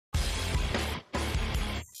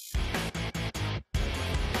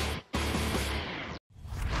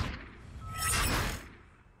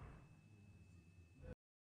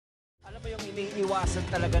yung iniiwasan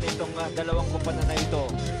talaga nitong dalawang kumpanya na ito.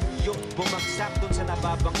 Yung bumagsak dun sa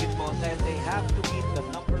nababanggit mo dahil they have to meet the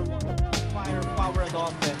number one firepower and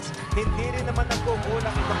offense. Hindi rin naman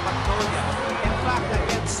nagkukulang itong Magnolia. In fact,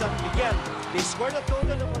 against San Miguel, they scored a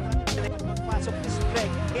total of 100. Magpasok ni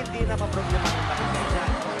Greg, hindi na maproblema ng Magnolia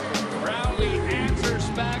dyan. Bwornlee answers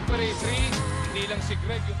back with a 3. Hindi lang si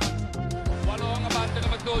Greg yung walo ang abante ng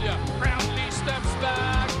Magnolia. Bwornlee steps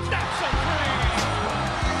back. That's a 3!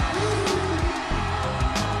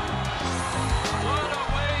 What a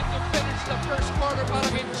way to finish the first quarter para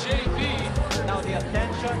kay JB. Now the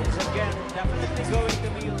attention is again definitely going to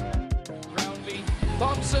be Bwornlee,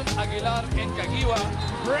 Thompson, Aguilar, and Kagiwa.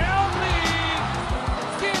 Bwornlee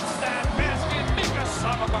gets that basket. Make a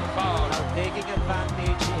sum of foul. Now taking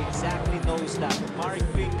advantage, he exactly knows that Mark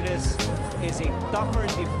Fingris is a tougher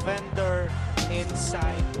defender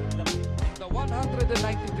inside the 193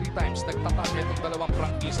 times nagtatake itong dalawang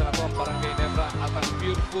prangkisa na to ang Barangay Ginebra at ang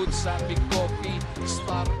Pure Food Samping Coffee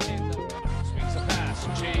Star and swings a pass.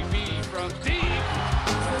 JB from deep.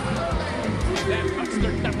 And that cuts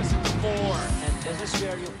their deficit to 4. and this is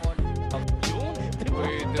where you fall out. Yun.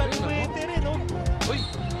 Pwede rin, no? Uy.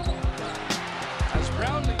 As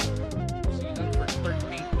Bwornlee season for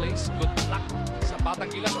 13th place. Good luck sa Batang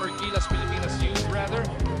Gilas or Gilas Pilipinas Youth rather.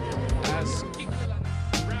 As kick na lang.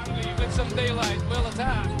 Bwornlee with some daylight will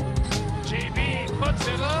attack. JB puts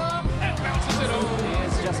it up and bounces it over. He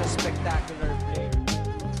is just a spectacular player.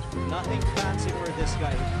 Nothing fancy for this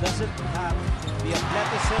guy. He doesn't have the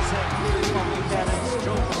athleticism of Terence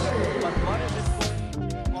Jones. But what is it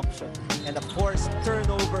for option? And a forced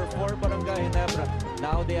turnover for Barangay Ginebra.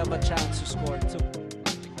 Now they have a chance to score too.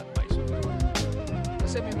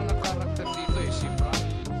 Kasi may mga karakter dito eh. Si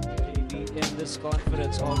JB in this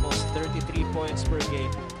conference, almost 33 points per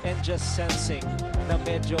game. And just sensing na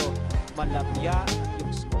medyo malabya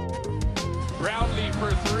yung score. Bwornlee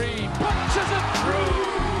for 3. Punches it through.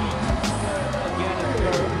 Again,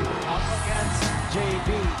 up against JB,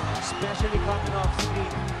 especially coming off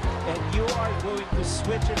screen. And you are going to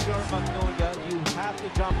switch in your Magnolia. You have to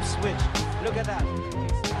jump switch. Look at that.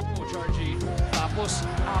 Coach RG. Tapos,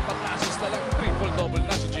 4 assists na lang. Triple-double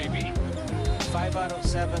na si JB. 5 out of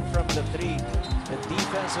 7 from the 3. The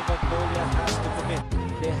defense of Magnolia has to commit.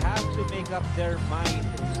 They have to make up their mind.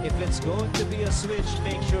 If it's going to be a switch,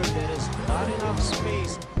 make sure there is not enough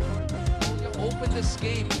space. Open this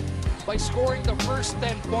game by scoring the first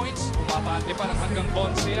 10 points. Bumabante pa lang hanggang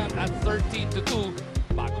 11 yan at 13-2.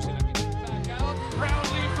 Bago sila back out.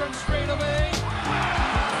 Bwornlee from straight away.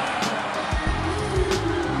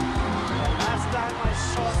 The last time I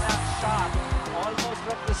saw that shot, almost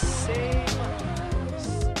from the same.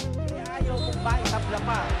 Ayaw kung maitabla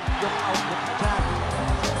pa yung outlook na dyan.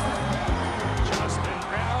 Justin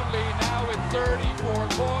Bwornlee now with 34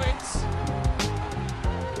 points.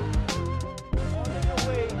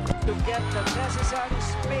 To get the necessary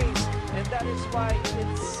space, and that is why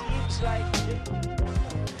it seems like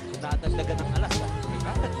nadagdagan ng alas.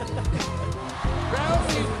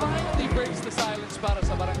 Bwornlee finally breaks the silence para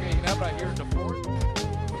sa Barangay Ginebra here in the 4th.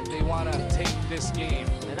 They want to take this game.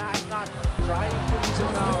 And I'm not trying to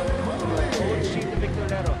reason out the coach Chito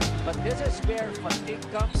Victorero, but this is where fatigue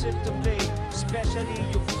comes into play, especially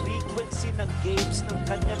yung frequency ng games ng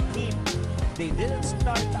kanyang team. They didn't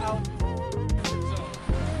start out.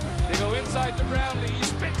 They go inside to Bwornlee. He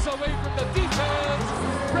spins away from the defense.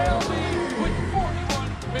 Bwornlee with 41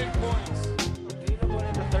 big points. Available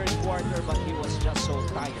in the third quarter, but he was just so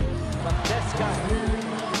tired. But this guy,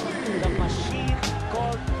 the machine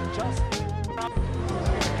called Justin,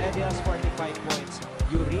 and he has 45 points.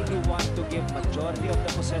 You really want to give majority of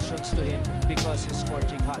the possessions to him because he's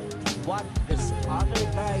scorching hot. What this other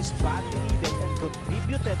guy's badly needed and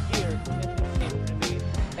contributed here in the game.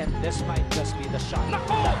 And this might just be the shot.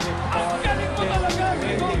 Nako! Ang galing mo talaga!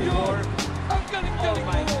 Ang galing-galing Oh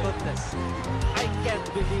my goodness. I can't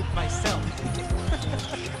believe myself.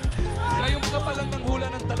 Ngayon ka pa lang ng hula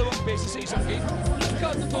ng 2 beses sa isang game.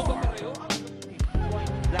 Nagkatotoo ba pareho? Point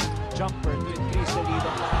blank jumper to increase the lead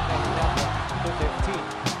of Barangay Ginebra to 15.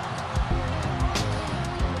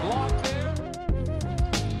 Block there.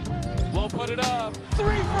 We'll put it up. 3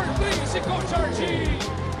 for 3 si Coach Archie.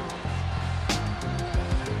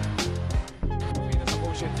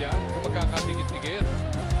 Dyan, kung magkakatigit-tigit.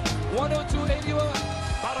 102-81,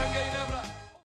 Barangay Ginebra.